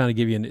just really trying to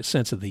give you a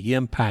sense of the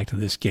impact of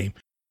this game.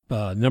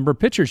 Number of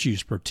pitchers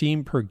used per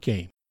team per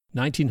game.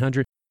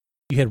 1900,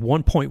 you had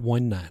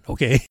 1.19,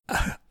 okay?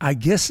 I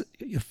guess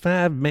a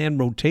 5-man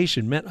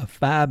rotation meant a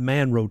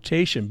 5-man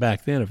rotation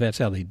back then, if that's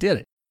how they did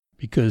it,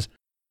 because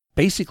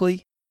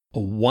basically a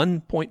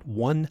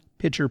 1.1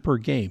 pitcher per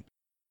game.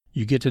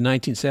 You get to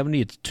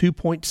 1970, it's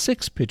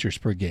 2.6 pitchers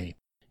per game.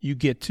 You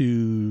get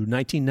to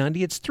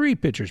 1990, it's 3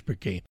 pitchers per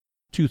game.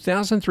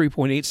 2000,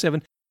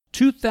 3.87.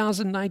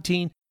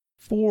 2019,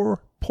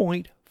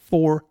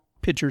 4.4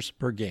 pitchers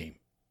per game.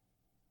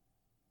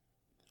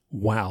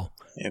 Wow.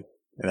 Yeah,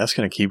 that's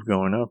going to keep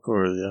going up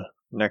over the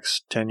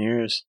next 10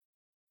 years.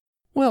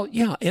 Well,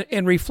 yeah,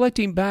 and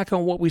reflecting back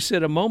on what we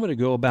said a moment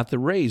ago about the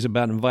Rays,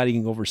 about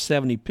inviting over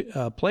 70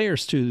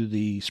 players to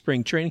the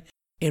spring training,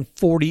 and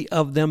 40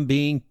 of them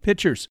being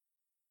pitchers.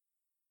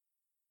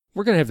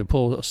 We're going to have to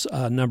pull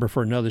a number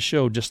for another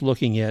show just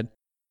looking at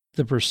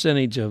the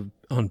percentage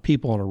on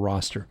people on a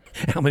roster.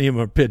 How many of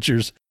them are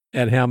pitchers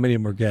and how many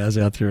of them are guys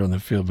out there on the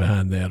field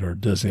behind that or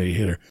designated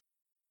hitter.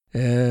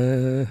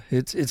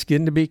 It's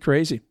getting to be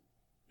crazy.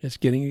 It's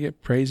getting to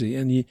get crazy.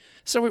 And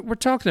so we're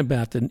talking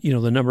about the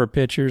number of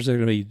pitchers that are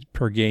going to be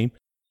per game.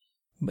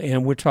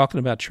 And we're talking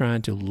about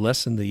trying to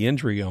lessen the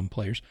injury on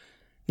players.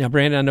 Now,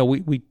 Brandon, I know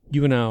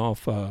you and I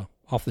off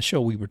the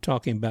show, we were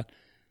talking about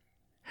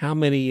how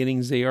many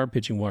innings they are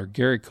pitching. Well,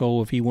 Gerrit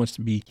Cole, if he wants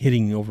to be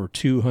hitting over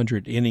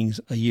 200 innings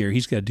a year,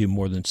 he's got to do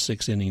more than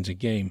 6 innings a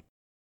game.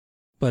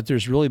 But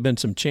there's really been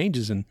some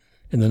changes in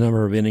the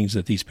number of innings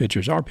that these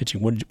pitchers are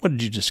pitching. What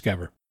did you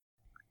discover?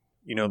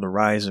 The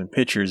rise in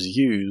pitchers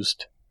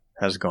used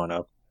has gone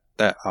up.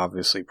 That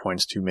obviously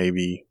points to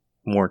maybe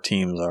more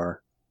teams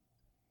are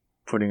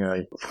putting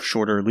a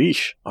shorter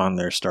leash on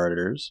their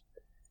starters.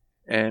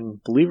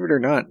 And believe it or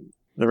not,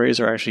 the Rays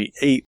are actually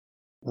 8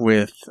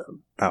 with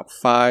about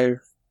 5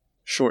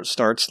 short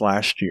starts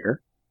last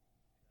year.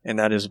 And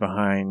that is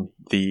behind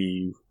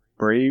the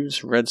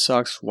Braves, Red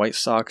Sox, White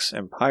Sox,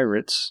 and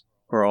Pirates,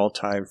 who are all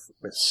tied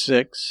with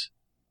 6.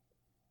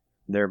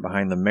 They're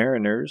behind the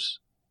Mariners,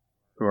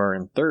 who are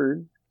in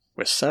 3rd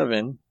with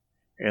 7.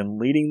 And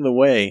leading the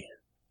way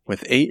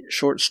with 8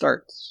 short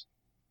starts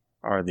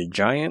are the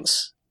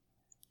Giants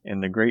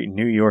and the great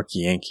New York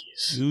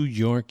Yankees. New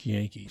York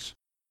Yankees.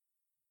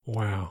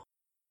 Wow.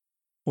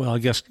 Well, I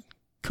guess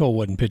Cole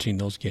wasn't pitching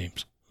those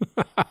games.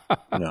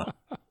 No.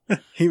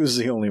 He was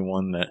the only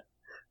one that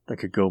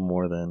could go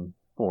more than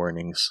 4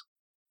 innings.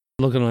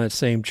 Looking on that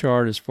same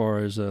chart as far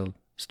as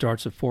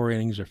starts of 4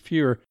 innings or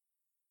fewer,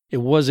 it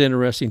was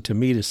interesting to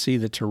me to see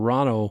that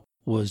Toronto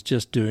was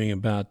just doing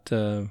about,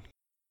 they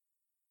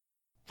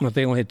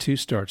only had 2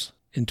 starts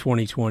in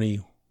 2020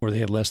 where they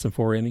had less than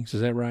 4 innings.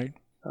 Is that right?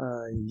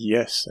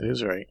 Yes, that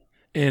is right.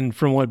 And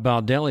from what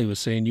Baldelli was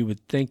saying, you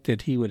would think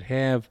that he would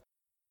have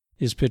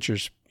his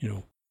pitchers,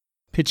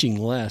 pitching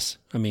less.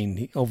 I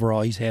mean,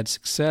 overall, he's had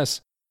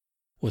success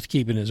with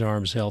keeping his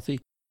arms healthy.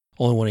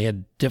 Only one he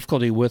had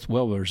difficulty with,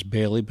 well, there's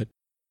Bailey, but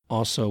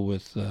also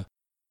with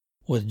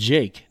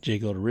Jake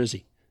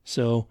Odorizzi.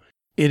 So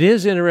it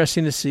is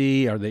interesting to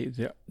see,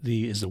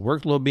 is the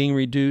workload being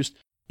reduced?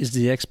 Is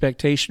the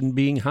expectation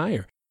being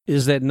higher?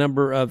 Is that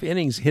number of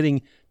innings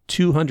hitting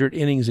 200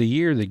 innings a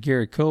year that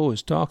Garrett Cole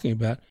is talking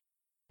about?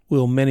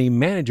 Will many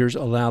managers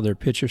allow their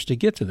pitchers to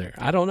get to there?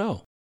 I don't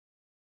know.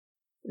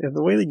 Yeah,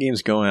 the way the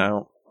game's going,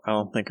 I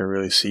don't think I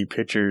really see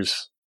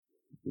pitchers,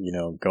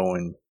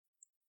 going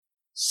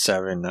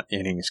 7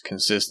 innings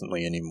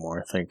consistently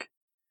anymore.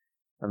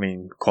 I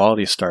mean,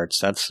 quality starts,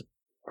 that's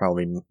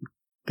probably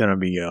going to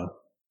be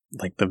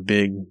the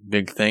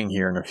big thing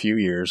here in a few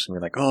years. And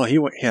you're like, oh, he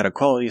had a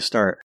quality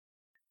start.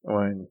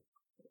 When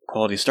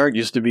quality start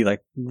used to be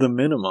like the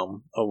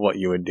minimum of what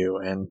you would do.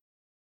 And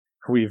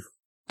we've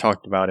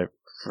talked about it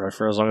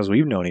for as long as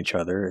we've known each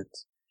other.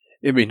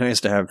 It'd be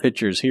nice to have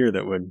pitchers here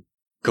that would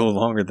go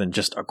longer than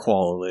just a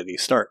quality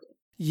start.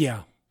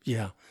 Yeah.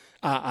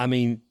 I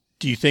mean,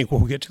 do you think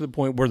we'll get to the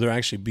point where there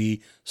actually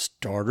be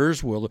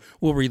starters? Will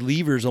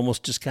relievers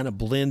almost just kind of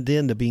blend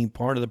into being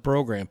part of the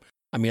program?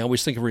 I mean, I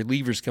always think of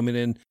relievers coming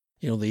in,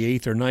 the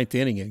 8th or 9th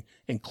inning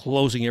and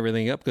closing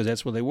everything up because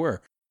that's what they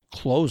were,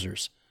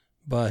 closers.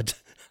 But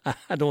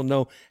I don't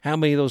know how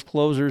many of those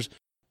closers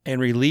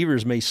and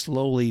relievers may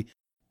slowly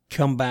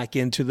come back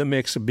into the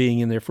mix of being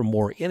in there for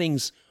more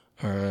innings.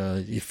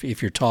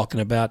 If you're talking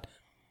about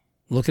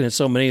looking at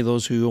so many of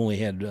those who only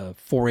had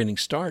 4 inning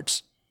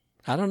starts,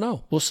 I don't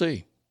know. We'll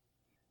see.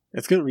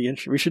 It's going to be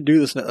interesting. We should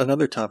do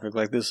another topic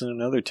like this in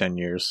another 10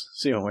 years.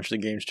 See how much the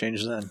game's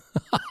changed then.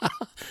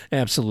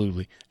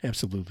 Absolutely.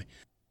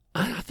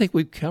 I think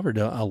we've covered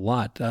a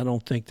lot. I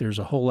don't think there's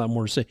a whole lot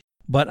more to say.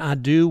 But I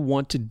do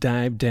want to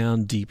dive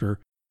down deeper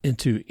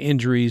into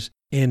injuries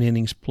and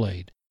innings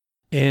played.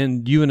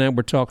 And you and I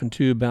were talking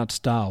too about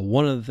style.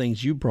 One of the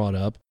things you brought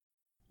up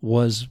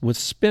was with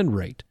spin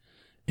rate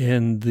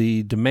and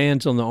the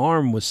demands on the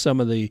arm with some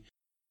of the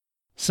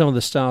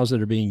styles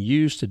that are being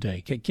used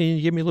today. Can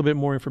you give me a little bit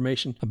more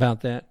information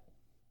about that?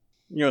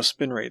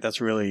 Spin rate, that's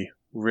really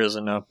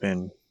risen up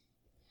in,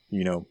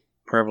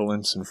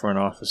 prevalence in front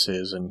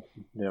offices and,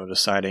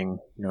 deciding,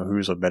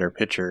 who's a better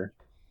pitcher.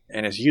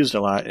 And it's used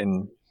a lot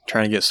in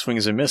trying to get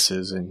swings and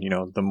misses. And,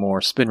 the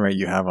more spin rate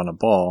you have on a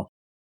ball,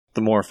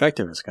 the more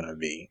effective it's going to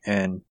be.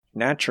 And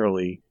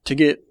naturally, to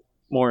get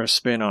more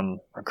spin on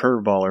a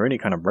curveball or any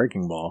kind of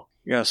breaking ball,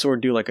 you got to sort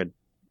of do like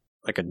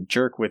a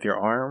jerk with your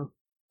arm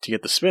to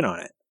get the spin on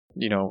it,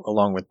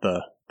 along with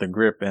the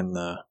grip and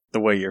the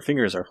way your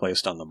fingers are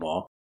placed on the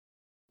ball.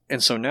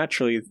 And so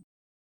naturally,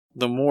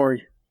 the more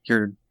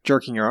you're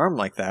jerking your arm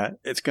like that,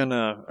 it's going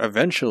to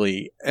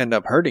eventually end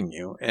up hurting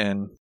you.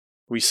 And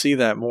we see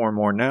that more and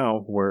more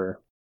now where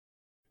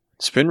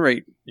spin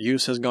rate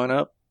use has gone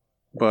up,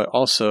 but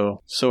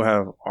also so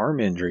have arm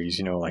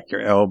injuries, like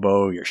your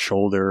elbow, your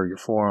shoulder, your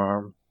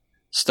forearm.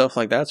 Stuff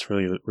like that's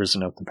really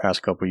risen up the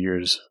past couple of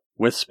years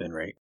with spin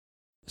rate.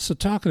 So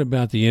talking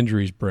about the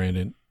injuries,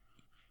 Brandon,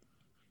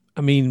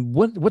 I mean,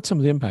 what's some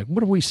of the impact?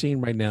 What are we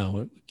seeing right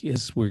now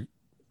as we're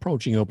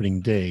approaching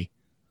opening day?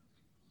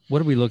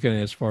 What are we looking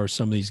at as far as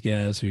some of these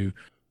guys who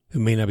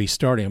may not be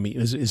starting? I mean,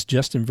 is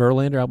Justin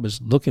Verlander? I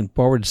was looking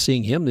forward to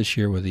seeing him this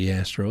year with the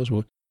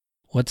Astros.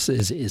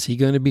 Is he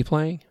going to be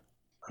playing?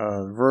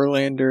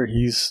 Verlander,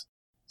 he's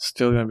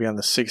still going to be on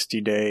the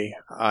 60-day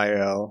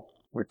IL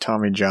with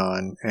Tommy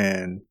John,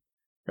 and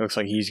it looks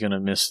like he's going to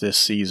miss this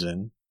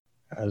season.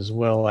 As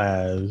well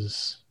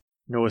as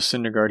Noah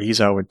Syndergaard, he's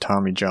out with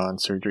Tommy John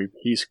surgery.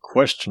 He's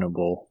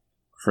questionable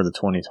for the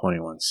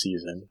 2021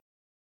 season.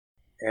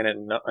 And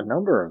a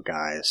number of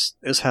guys,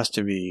 this has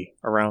to be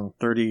around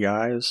 30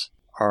 guys,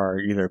 are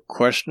either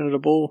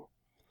questionable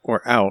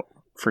or out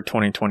for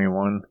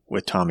 2021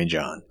 with Tommy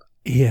John.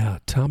 Yeah,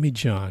 Tommy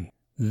John.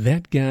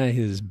 That guy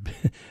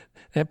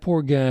that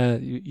poor guy,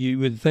 you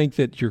would think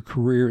that your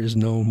career is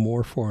known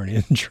more for an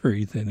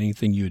injury than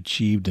anything you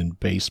achieved in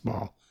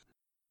baseball.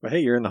 But hey,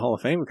 you're in the Hall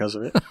of Fame because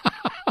of it.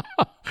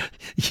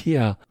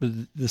 Yeah, but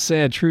the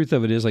sad truth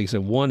of it is, like I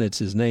said, one, it's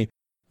his name,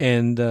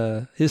 and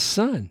his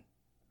son.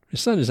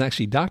 His son is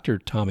actually Dr.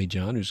 Tommy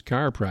John, who's a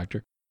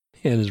chiropractor,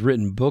 and has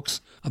written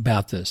books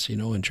about this,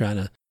 and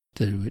trying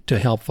to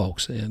help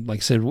folks. And like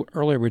I said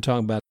earlier, we were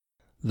talking about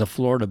the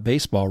Florida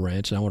Baseball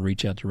Ranch, and I want to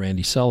reach out to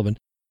Randy Sullivan.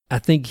 I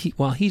think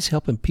while he's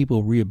helping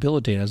people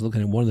rehabilitate, I was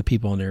looking at one of the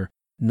people on there,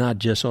 not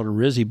just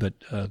Odorizzi, but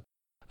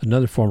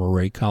another former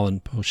Ray, Colin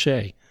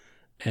Poche,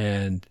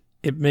 and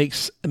it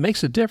makes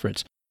a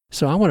difference.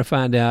 So I want to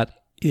find out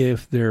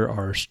if there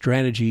are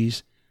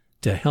strategies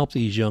to help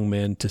these young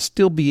men to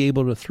still be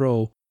able to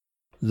throw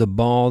the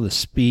ball, the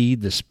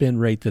speed, the spin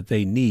rate that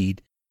they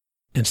need,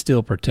 and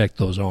still protect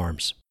those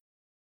arms.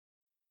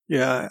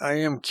 Yeah, I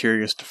am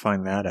curious to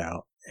find that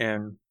out.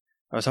 And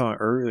I was talking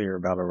earlier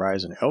about a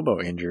rise in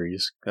elbow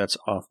injuries. That's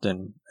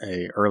often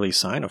a early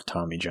sign of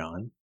Tommy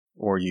John,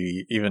 or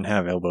you even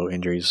have elbow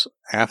injuries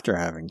after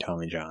having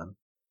Tommy John.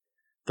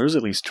 There's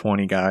at least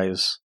 20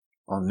 guys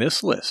on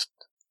this list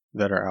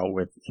that are out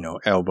with,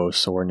 elbow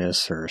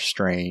soreness or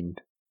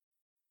strained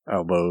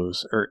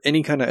elbows or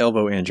any kind of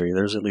elbow injury.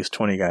 There's at least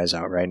 20 guys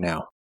out right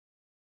now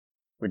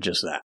with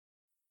just that.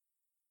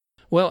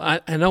 Well,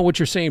 I know what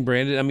you're saying,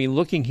 Brandon. I mean,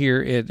 looking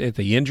here at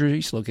the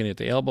injuries, looking at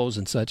the elbows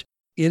and such,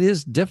 it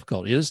is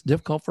difficult. It is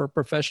difficult for a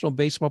professional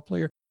baseball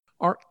player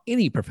or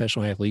any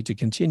professional athlete to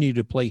continue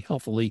to play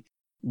healthily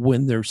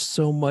when there's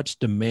so much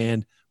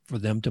demand for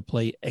them to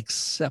play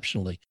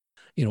exceptionally,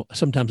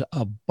 sometimes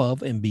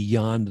above and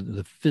beyond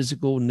the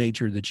physical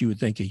nature that you would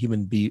think a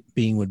human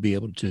being would be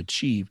able to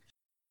achieve.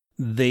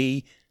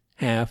 They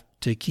have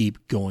to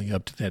keep going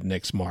up to that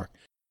next mark.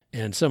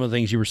 And some of the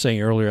things you were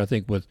saying earlier, I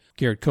think with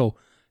Gerrit Cole,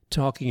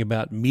 talking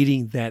about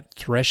meeting that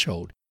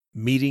threshold,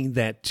 meeting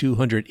that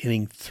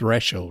 200-inning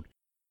threshold,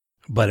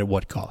 but at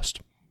what cost?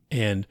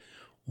 And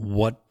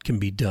what can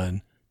be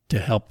done to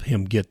help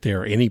him get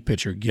there, any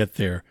pitcher get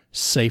there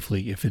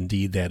safely, if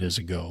indeed that is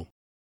a goal.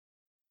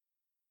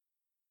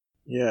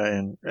 Yeah,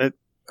 and it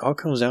all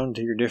comes down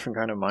to your different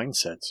kind of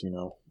mindsets,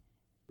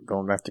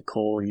 Going back to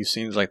Cole, he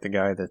seems like the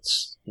guy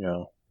that's,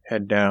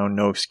 head down,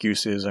 no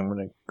excuses. I'm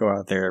going to go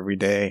out there every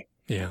day.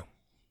 Yeah.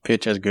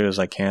 Pitch as good as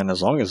I can,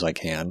 as long as I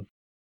can.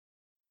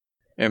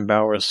 And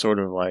Bauer is sort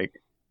of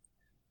like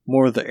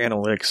more of the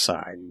analytics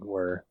side,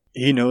 where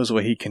he knows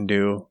what he can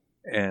do,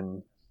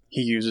 and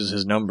he uses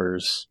his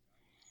numbers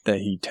that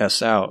he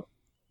tests out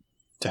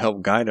to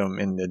help guide him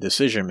in the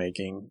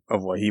decision-making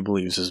of what he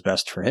believes is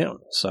best for him.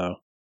 So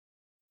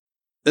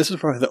this is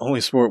probably the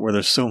only sport where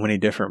there's so many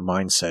different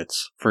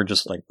mindsets for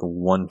just like the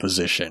one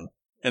position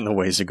and the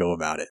ways to go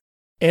about it.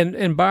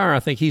 And Bauer, I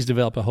think he's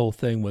developed a whole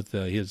thing with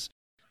his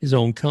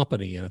own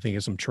company, and I think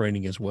has some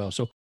training as well.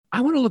 So I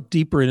want to look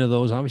deeper into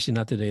those. Obviously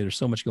not today. There's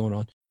so much going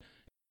on.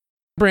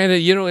 Brandon,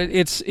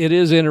 it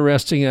is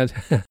interesting.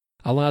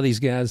 A lot of these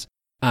guys,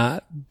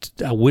 I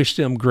wish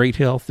them great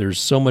health. There's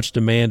so much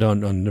demand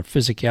on their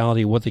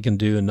physicality, what they can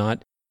do and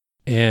not,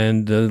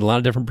 and a lot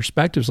of different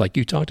perspectives like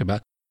you talked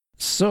about.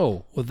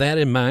 So with that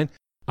in mind,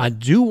 I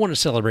do want to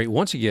celebrate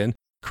once again,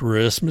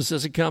 Christmas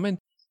is coming.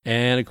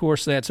 And of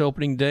course, that's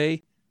opening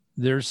day.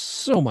 There's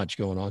so much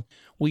going on.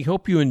 We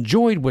hope you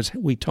enjoyed what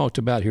we talked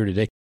about here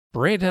today.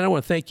 Brandon, I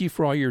want to thank you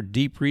for all your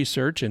deep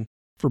research and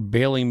for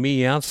bailing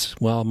me out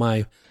while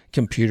my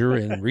computer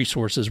and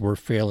resources were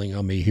failing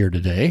on me here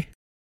today.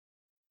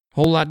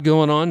 Whole lot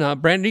going on.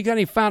 Brandon, you got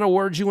any final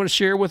words you want to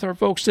share with our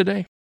folks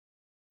today?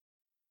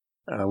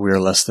 We are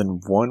less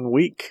than 1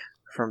 week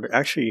from,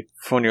 actually,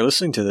 when you're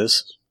listening to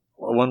this,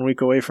 1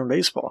 week away from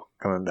baseball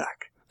coming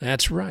back.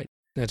 That's right.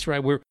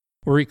 We're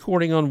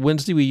recording on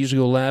Wednesday. We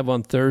usually go live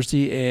on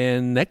Thursday,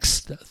 and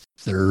next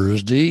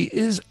Thursday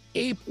is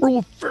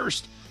April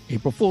 1st.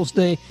 April Fool's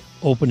Day,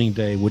 opening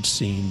day, which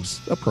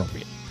seems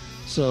appropriate.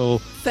 So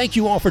thank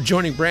you all for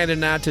joining Brandon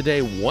and I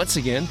today once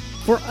again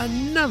for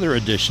another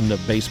edition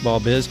of Baseball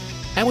Biz,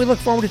 and we look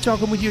forward to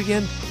talking with you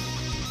again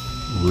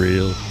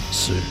real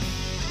soon.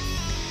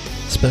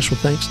 Special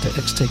thanks to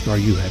XTake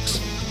RUX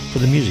for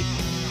the music,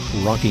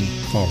 Rocking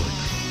Forward.